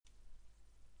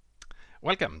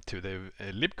Welcome to the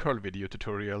libcurl video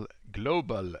tutorial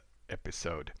global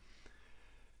episode.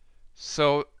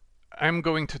 So I'm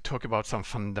going to talk about some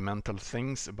fundamental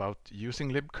things about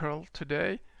using libcurl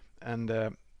today,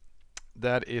 and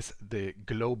that is the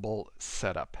global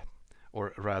setup,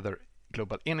 or rather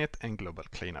global init and global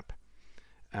cleanup.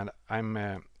 And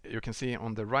you can see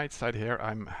on the right side here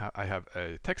I have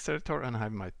a text editor and I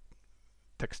have my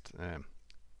text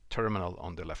terminal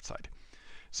on the left side.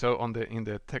 So in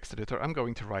the text editor, I'm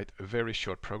going to write a very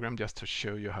short program just to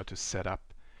show you how to set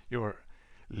up your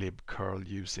libcurl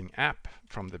using app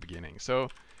from the beginning. So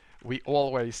we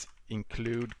always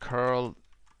include curl/curl.h.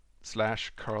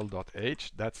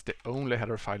 That's the only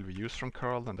header file we use from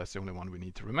curl, and that's the only one we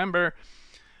need to remember.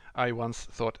 I once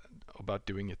thought about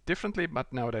doing it differently,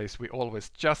 but nowadays we always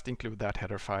just include that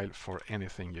header file for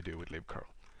anything you do with libcurl.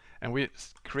 And we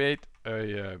create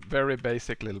a very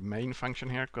basic little main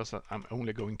function here, because I'm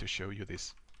only going to show you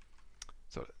this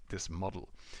model.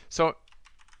 So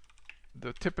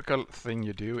the typical thing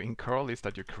you do in curl is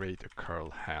that you create a curl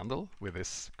handle with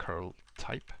this curl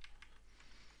type,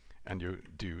 and you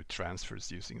do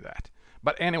transfers using that.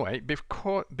 But anyway,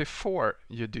 before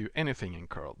you do anything in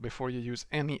curl, before you use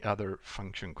any other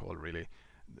function call really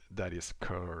that is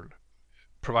curl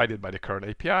provided by the curl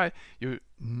API, you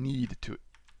need to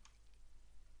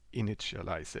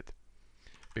initialize it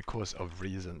because of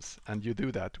reasons, and you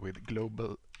do that with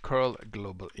curl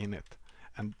global init,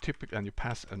 and you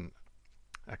pass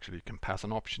actually you can pass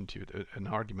an option to it, an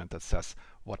argument that says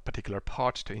what particular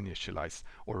parts to initialize,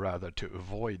 or rather to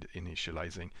avoid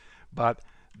initializing. But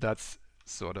that's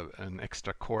sort of an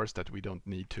extra course that we don't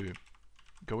need to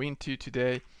go into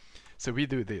today. So we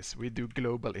do this, we do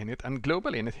global init, and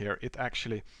global init here, it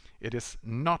is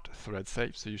not thread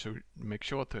safe, so you should make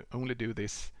sure to only do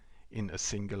this in a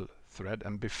single thread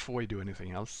and before you do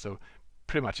anything else. So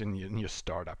pretty much in your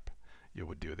startup you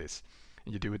would do this.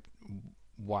 You do it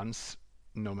once,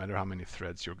 no matter how many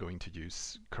threads you're going to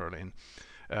use curl in.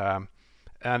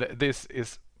 And this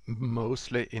is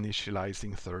mostly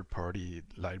initializing third-party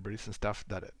libraries and stuff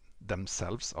that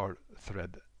themselves are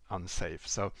thread unsafe.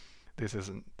 So this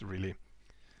isn't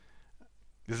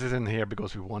here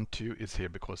because we want to, it's here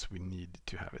because we need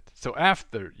to have it. So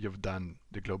after you've done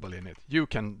the global init, you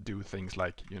can do things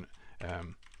like,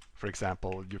 for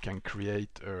example, you can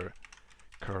create a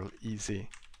curl easy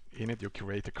init, you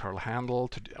create a curl handle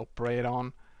to operate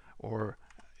on, or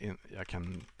I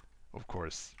can, of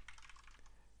course,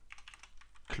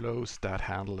 close that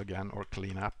handle again, or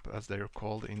clean up as they're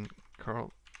called in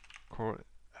curl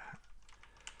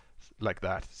like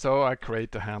that. So I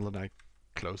create the handle and I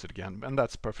close it again, and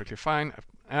that's perfectly fine.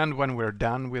 And when we're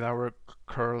done with our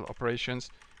curl operations,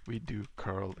 we do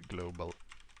curl global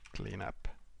cleanup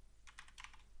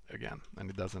again, and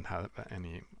it doesn't have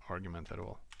any argument at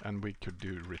all. And we could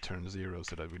do return 0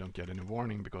 so that we don't get any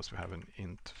warning because we have an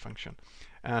int function.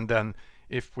 And then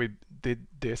if we did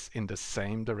this in the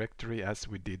same directory as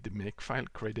we did the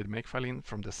makefile, created makefile in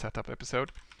from the setup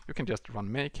episode, you can just run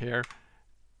make here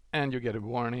and you get a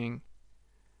warning.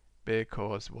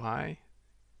 Because why?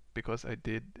 Because I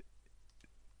did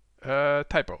a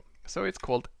typo. So it's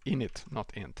called init,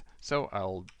 not int. So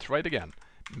I'll try it again.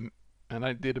 And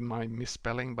I did my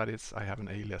misspelling, but I have an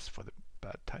alias for the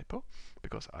bad typo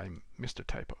because I'm Mr.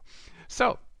 Typo.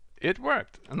 So it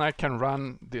worked, and I can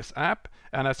run this app,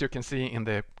 and as you can see in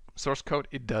the source code,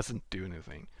 it doesn't do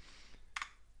anything.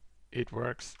 It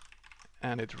works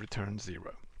and it returns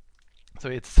 0. So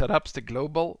it set up the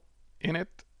global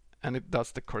init and it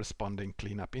does the corresponding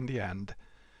cleanup in the end,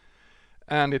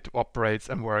 and it operates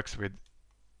and works with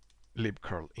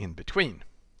libcurl in between.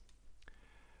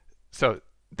 So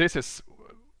this is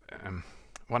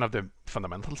one of the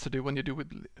fundamentals to do when you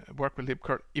work with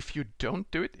libcurl. If you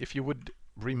don't do it, if you would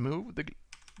remove the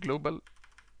global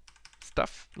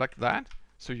stuff like that,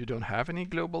 so you don't have any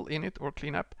global init or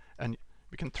cleanup, and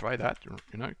we can try that. You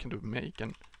can do make,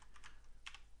 and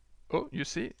oh, you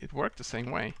see, it worked the same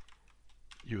way,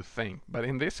 you think. But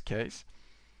in this case,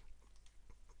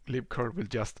 libcurl will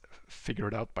just figure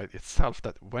it out by itself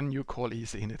that when you call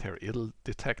easy init here, it'll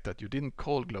detect that you didn't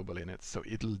call global init, so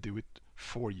it'll do it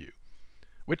for you,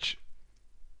 which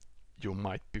you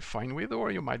might be fine with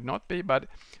or you might not be. But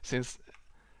since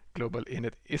global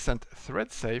init isn't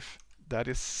thread safe, that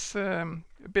is a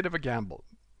bit of a gamble.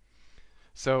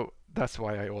 So that's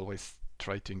why I always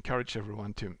try to encourage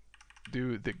everyone to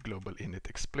do the global init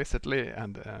explicitly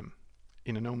and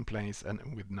in a known place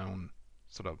and with known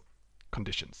sort of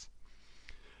conditions.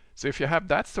 So if you have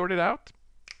that sorted out,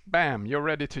 bam, you're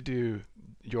ready to do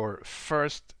your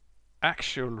first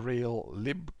actual real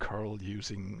libcurl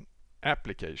using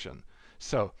application.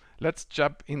 So let's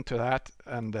jump into that,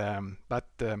 and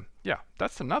yeah,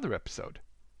 that's another episode.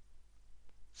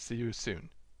 See you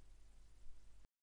soon.